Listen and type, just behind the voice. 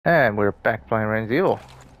And we're back playing Resident Evil.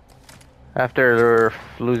 After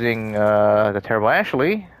losing the terrible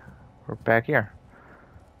Ashley, we're back here.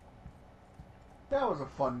 That was a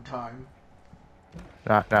fun time.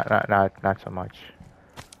 Not so much.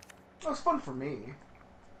 That was fun for me.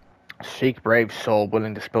 Seek brave soul,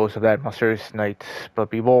 willing to dispose of that monstrous knight, but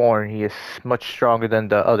be warned, he is much stronger than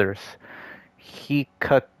the others. He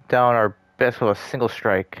cut down our best with a single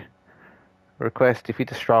strike. Request defeat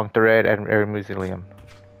the strong threat and Mausoleum.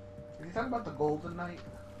 Are you talking about the Golden Knight?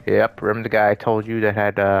 Yep, remember the guy I told you that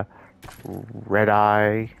had red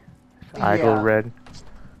eye glow Yeah. red?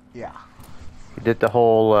 Yeah. He did the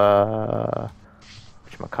whole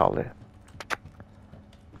whatchamacallit?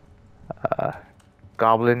 Uh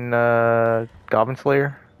Goblin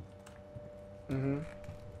Slayer? Mm-hmm.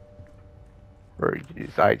 Or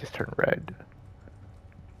his eye just turned red.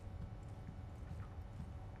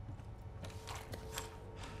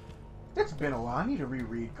 It's been a while. I need to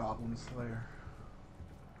reread Goblin Slayer.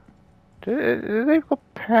 Did they go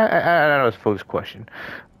past? I don't know, it's a foolish question.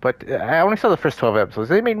 But I only saw the first 12 episodes.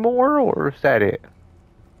 They made more, or is that it?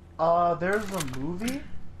 There's a movie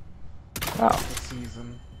Oh. this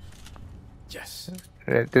season. Yes.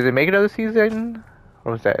 Did they make another season?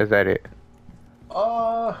 Or is that it?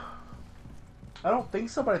 Uh, I don't think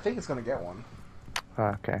so, but I think it's gonna get one. Oh,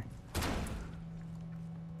 okay.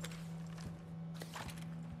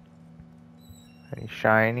 Any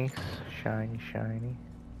shinies? Shiny.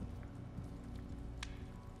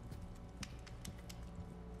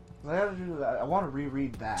 I gotta do that. I want to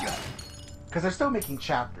reread that because they're still making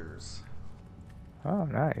chapters. Oh,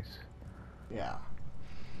 nice. Yeah.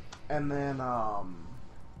 And then I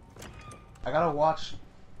gotta watch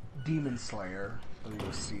Demon Slayer, the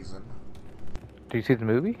newest season. Did you see the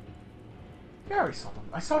movie? Yeah, I already saw them.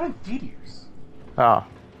 I saw it in theaters. Oh.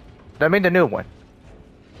 I mean the new one.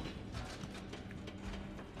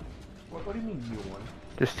 What do you mean new one?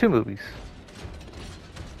 There's two movies.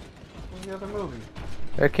 What's the other movie?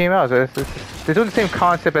 That came out. So they're doing the same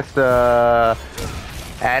concept as the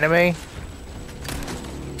anime.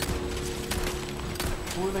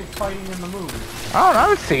 Who are they fighting in the movie? I don't know. I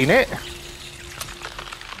haven't seen it.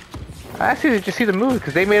 I actually just see the movie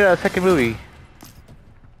because they made a second movie.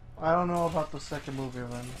 I don't know about the second movie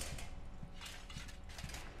then.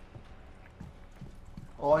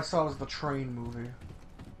 All I saw was the train movie.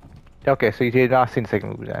 Okay, so you did not see the second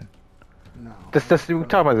movie then. No. We're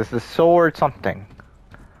talking about this. The sword something.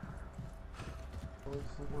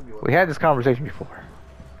 We had this conversation before.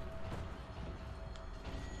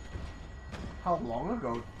 How long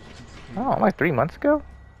ago? Oh, like 3 months ago?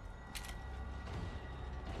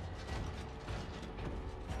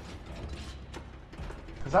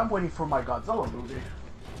 Because I'm waiting for my Godzilla movie.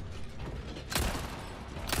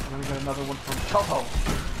 I'm gonna get another one from Toho.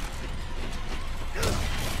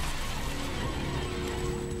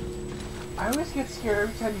 I always get scared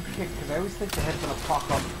every time you kick because I always think the head's gonna pop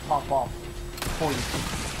off before you kick.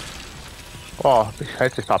 Oh, I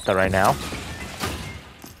just popped that right now.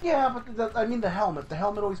 Yeah, but I mean the helmet. The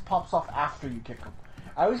helmet always pops off after you kick him.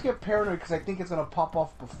 I always get paranoid because I think it's gonna pop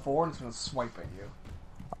off before and it's gonna swipe at you.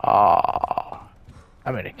 Ah,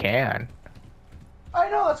 I mean it can. I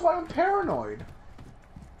know, that's why I'm paranoid.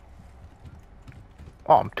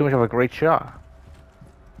 Oh, I'm too much of a great shot.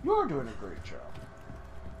 You're doing a great job.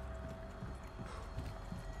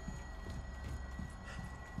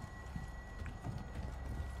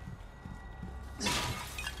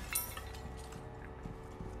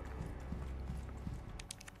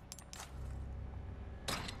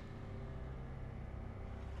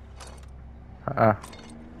 Oh.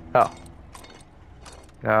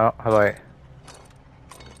 No, how about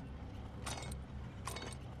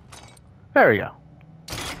There we go.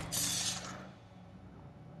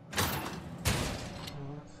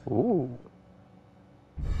 Ooh.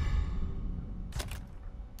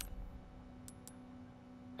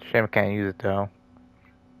 Shame I can't use it though.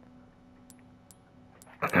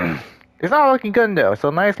 It's not looking good though. It's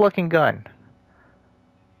a nice looking gun.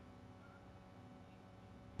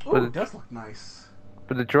 Ooh, it does look nice.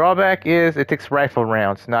 But the drawback is it takes rifle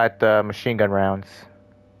rounds, not machine gun rounds.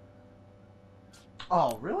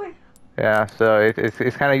 Oh, really? Yeah, so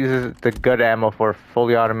it's kind of uses the good ammo for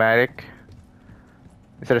fully automatic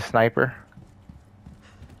instead of sniper.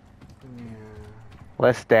 Yeah.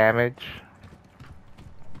 Less damage.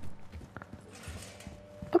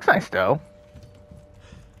 Looks nice though.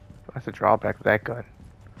 That's the drawback of that gun.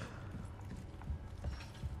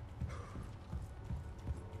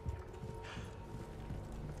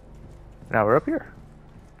 Now we're up here.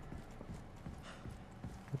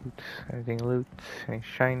 Loot. Anything loot? Any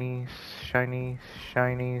shinies?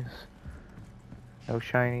 Shinies? No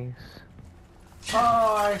shinies.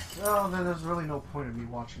 Then there's really no point in me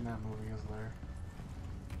watching that movie, is there?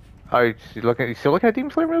 Oh, you still looking at Demon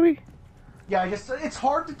Slayer movie? Yeah, it's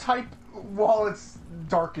hard to type while it's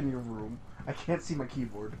dark in your room. I can't see my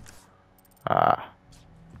keyboard. Ah.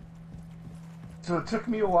 So it took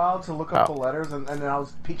me a while to look up the letters, and then I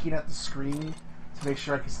was peeking at the screen to make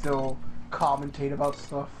sure I could still commentate about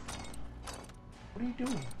stuff. What are you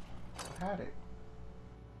doing? I had it.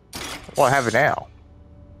 Well, I have it now.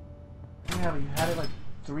 Yeah, but you had it like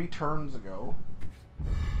 3 turns ago.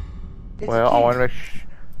 It's Well, I want to make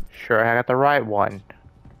sure I got the right one.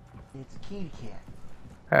 It's a kitty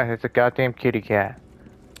cat. It's a goddamn kitty cat.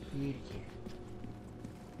 Kitty cat.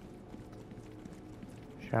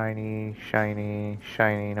 Shiny, shiny,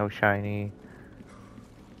 shiny, no shiny.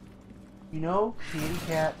 You know, kitty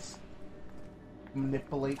cats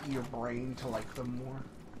manipulate your brain to like them more.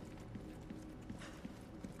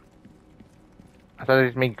 I thought it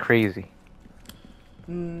was made crazy.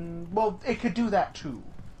 Well, it could do that too.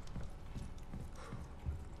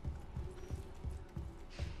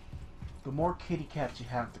 The more kitty cats you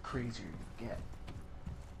have, the crazier you get.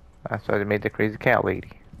 That's why they made the crazy cat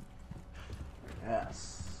lady.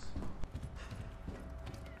 Yes.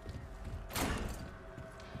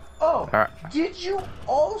 Oh, did you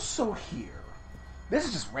also hear? This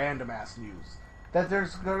is just random ass news. That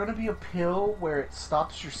there's going to be a pill where it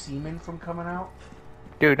stops your semen from coming out.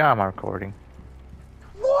 Dude, now I'm recording.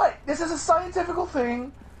 What? This is a scientific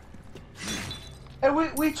thing. And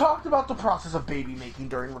we talked about the process of baby making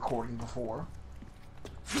during recording before.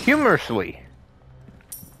 Humorously.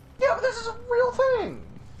 Yeah, but this is a real thing.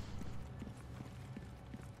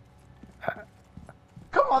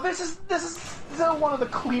 Come on, this is one of the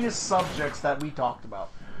cleanest subjects that we talked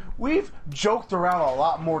about. We've joked around a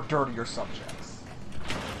lot more dirtier subjects.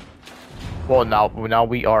 Well, now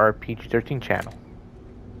we are a PG-13 channel.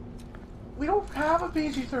 We don't have a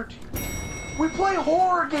PG-13. We play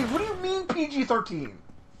horror games. What do you mean PG-13?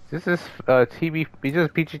 This is TV. This is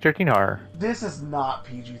PG-13 horror. This is not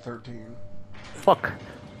PG-13. Fuck.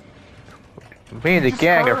 Me and the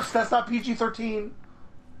gang are. That's not PG-13.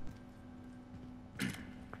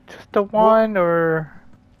 Just the one, or?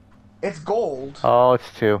 It's gold. Oh,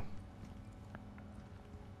 it's 2.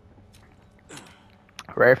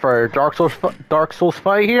 Ready for a Dark Souls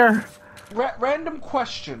fight here? Random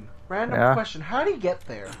question. Random question. How do you get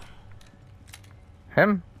there?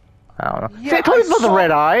 Him? I don't know. Yeah, See, I told you about the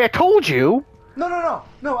red eye. I told you. No.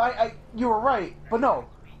 You were right, but no.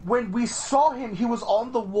 When we saw him, he was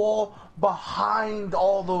on the wall behind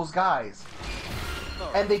all those guys,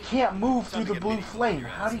 and they can't move through the blue flame.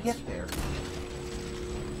 How do you get there?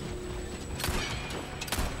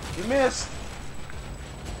 You missed.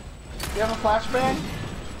 You have a flashbang?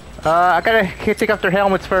 I gotta take off their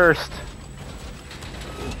helmets first.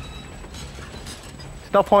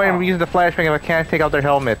 There's no point in using the flashbang if I can't take out their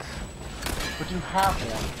helmets. But you have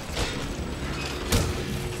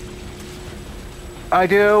one. I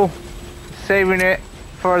do. Saving it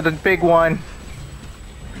for the big one.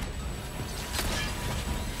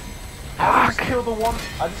 I just killed the one.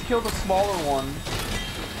 I just killed the smaller one.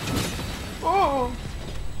 Oh!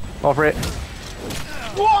 Go for it.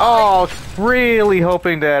 What? Oh, I was really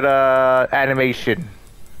hoping that animation.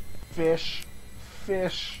 Fish.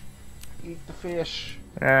 Eat the fish.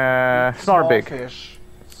 Small or big? Fish.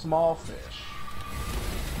 Small fish.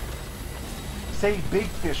 Save big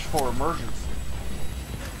fish for emergency.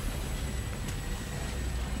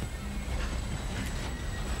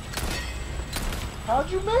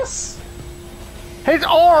 How'd you miss? His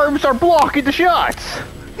arms are blocking the shots!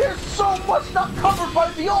 There's so much not covered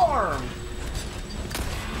by the arm!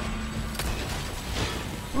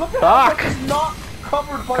 Look at how much is not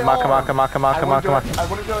covered by Come on. I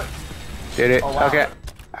wouldn't do it. Did it? Oh, wow. Okay.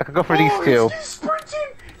 I could go for these 2. He's sprinting!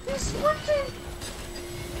 He's sprinting!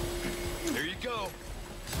 There you go.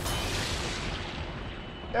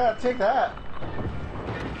 Yeah, take that.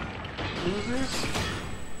 Losers.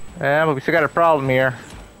 Yeah, but we still got a problem here.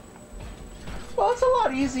 Well, it's a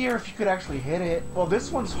lot easier if you could actually hit it. Well,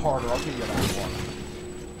 this one's harder, I'll give you that one.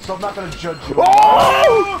 So I'm not gonna judge you.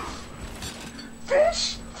 Oh!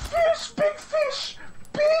 Fish! Fish! Big fish!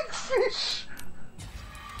 Big fish!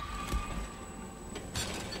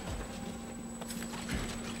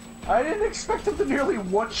 I didn't expect him to nearly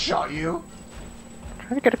one-shot you.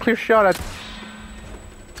 Trying to get a clear shot at.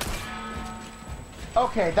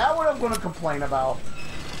 Okay, that one I'm gonna complain about.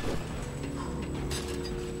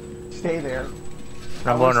 Stay there.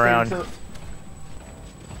 I'm going around.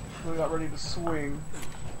 We got ready to swing.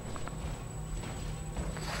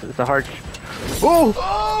 It's a hard. Oh!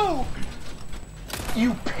 Oh!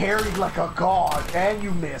 You parried like a god, and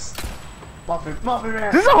you missed. Muffin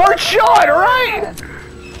Man. This is a hard shot, alright?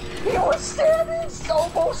 He was standing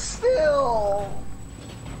so still.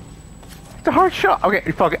 It's a hard shot.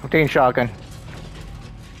 Okay, fuck it. I'm taking shotgun.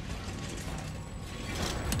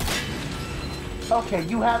 Okay,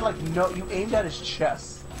 you had like no. You aimed at his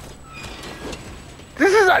chest.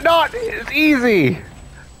 This is not. It's easy.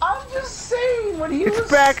 I'm just saying when he It's was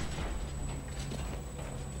back.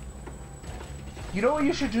 You know what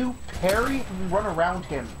you should do? Parry and run around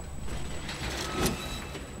him.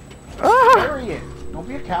 Ah, Parry it. Don't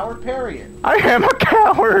be a coward. Parry it. I am a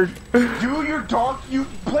coward. Do your dark. You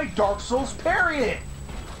play Dark Souls. Parry it.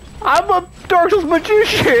 I'm a Dark Souls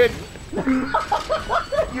magician.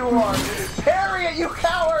 You are. Parry it, you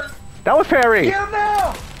coward. That was parry. Get him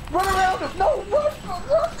now. Run around him. No, run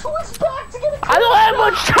to his back to get a I don't have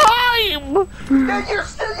much time. Yeah,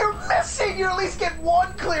 you're missing. You at least get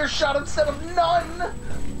one clear shot instead of none.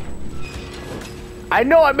 I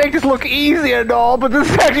know I make this look easy and all, but this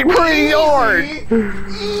is actually pretty hard.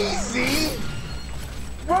 Easy.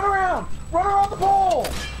 Run around the pole.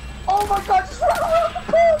 Oh my God, just run around the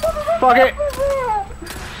pole. Fuck it.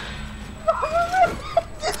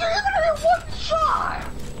 Did you even hit one shot?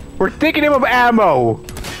 We're thinking him of ammo.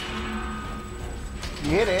 You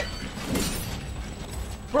hit it.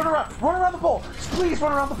 Run around the pole. Please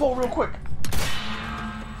run around the pole real quick.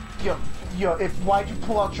 Yo, why'd you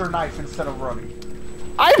pull out your knife instead of running?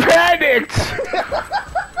 I panicked.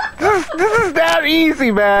 this is that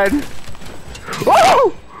easy, man.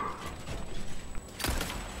 Oh!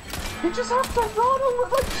 You just have to run over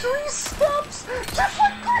like 3 steps. Just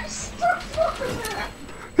like 3 steps over there.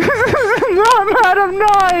 I'm out of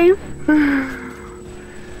knife.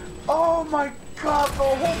 Oh my God, the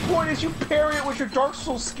whole point is you parry it with your Dark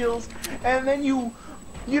Souls skills, and then you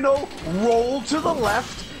know, roll to the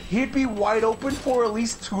left, he'd be wide open for at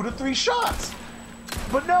least 2 to 3 shots.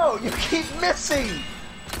 But no, you keep missing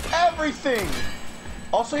everything.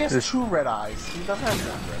 Also, he has 2 red eyes. He doesn't have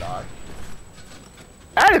 1 red eye.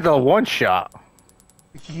 That is a one shot.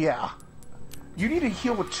 Yeah. You need to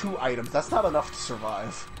heal with 2 items. That's not enough to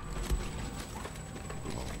survive.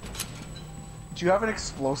 Do you have an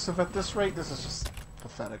explosive at this rate? This is just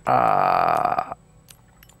pathetic.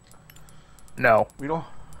 No. We don't...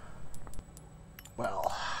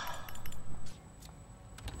 Well...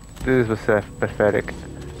 This was pathetic.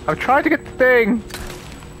 I'm trying to get the thing.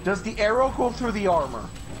 Does the arrow go through the armor?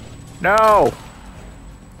 No.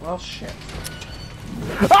 Well, shit.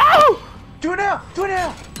 Oh! Do it now! Do it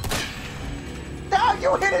now! Now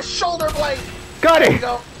you hit his shoulder blade! Got There you it.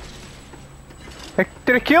 go.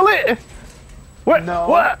 Did it kill it? What? No.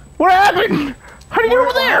 What happened? How did he get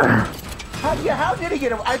over there? How did he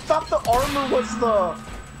get him? I thought the armor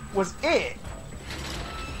was it.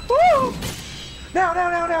 Woo! Now!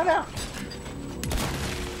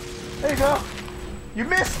 There you go. You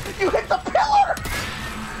missed! You hit the pillar!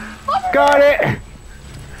 Got it.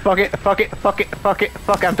 Fuck it,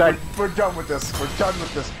 I'm done. We're done with this.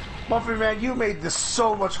 Muffin Man, you made this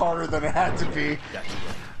so much harder than it had to be.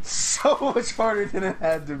 So much harder than it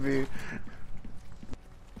had to be.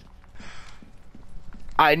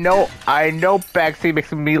 I know backseat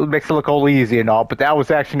makes it look all easy and all, but that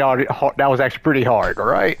was actually not hard. That was actually pretty hard,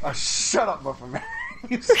 alright? Shut up, Muffin Man.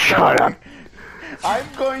 Shut up.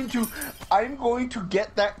 I'm going to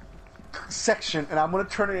get that section and I'm going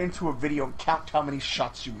to turn it into a video and count how many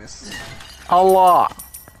shots you missed. A lot.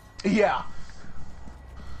 Yeah.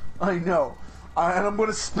 I know. And I'm going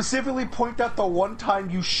to specifically point out the one time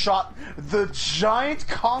you shot the giant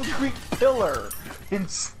concrete pillar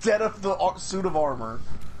instead of the suit of armor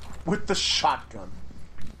with the shotgun.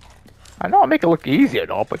 I know I make it look easy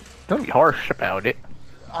and all, but don't be harsh about it.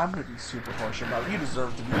 I'm going to be super harsh about it. You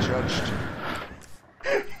deserve to be judged.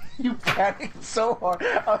 You panicked so hard.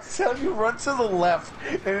 I was telling you, run to the left,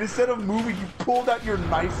 and instead of moving, you pulled out your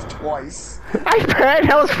knife twice. I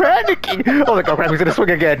was panicking. Oh my God, crap, he's gonna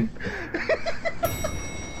swing again.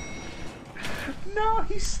 No,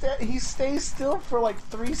 he stays still for like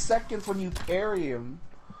 3 seconds when you parry him.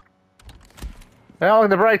 Well, on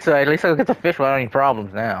the bright side, at least I get the fish without any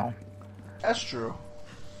problems now. That's true.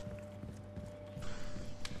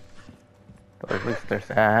 But at least there's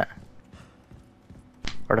that.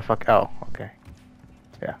 Where the fuck? Oh, okay.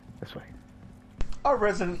 Yeah, this way. Our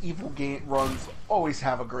Resident Evil game runs always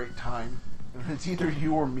have a great time. And it's either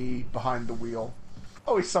you or me behind the wheel.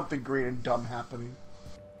 Always something great and dumb happening.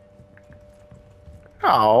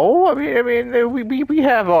 Oh, I mean, we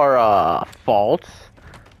have our faults,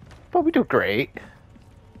 but we do great.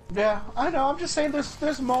 Yeah, I know. I'm just saying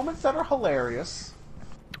there's moments that are hilarious.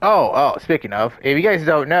 Oh, speaking of, if you guys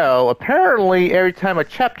don't know, apparently every time a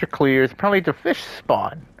chapter clears, apparently the fish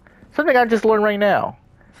spawn. Something I just learned right now.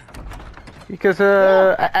 Because,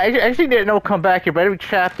 I actually didn't know come back here, but every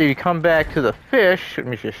chapter you come back to the fish. Let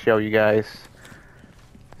me just show you guys.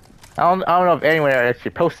 I don't know if anyone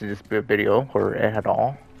actually posted this video or at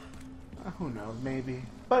all. Who knows? Maybe.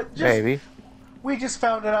 But just, Maybe. we just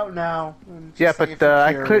found it out now. And just Yeah, if but you're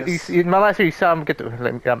I curious. in my last video you saw him get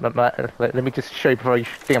the. Let me just show you before you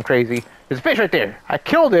think I'm crazy. There's a fish right there. I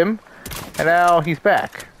killed him, and now he's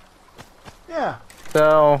back. Yeah.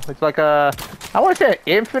 So it's like a, I want to say an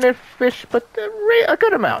infinite fish, but a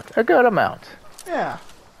good amount. A good amount. Yeah.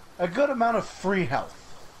 A good amount of free health.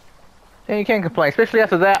 And you can't complain, especially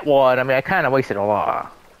after that one. I mean, I kind of wasted a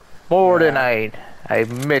lot. More than Yeah. I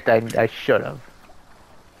admit I should have.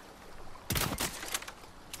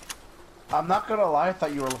 I'm not gonna lie, I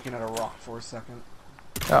thought you were looking at a rock for a second.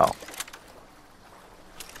 Oh.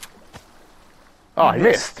 Oh, I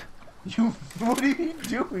missed. You, what are you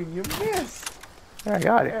doing? You missed. I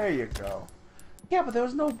got it. There you go. Yeah, but there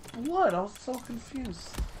was no blood. I was so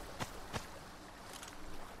confused.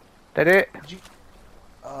 That it? Did you...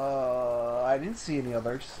 I didn't see any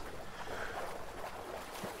others.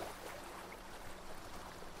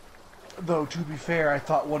 Though, to be fair, I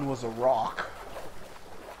thought one was a rock.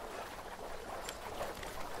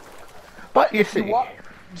 But you see.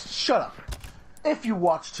 Shut up. If you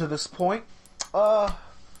watched to this point, tell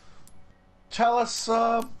us,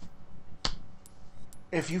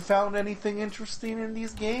 if you found anything interesting in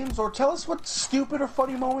these games, or tell us what stupid or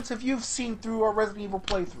funny moments have you seen through our Resident Evil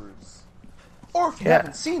playthroughs. Or if you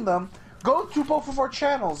haven't seen them, go to both of our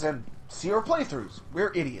channels and see our playthroughs.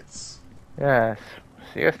 We're idiots. Yes.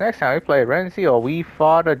 See us next time we play Resident Evil. We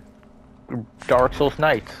fought a Dark Souls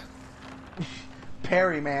Knight.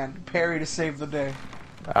 Parry, man. Parry to save the day.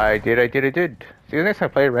 I did. See you next time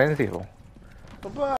we play Resident Evil. Bye-bye.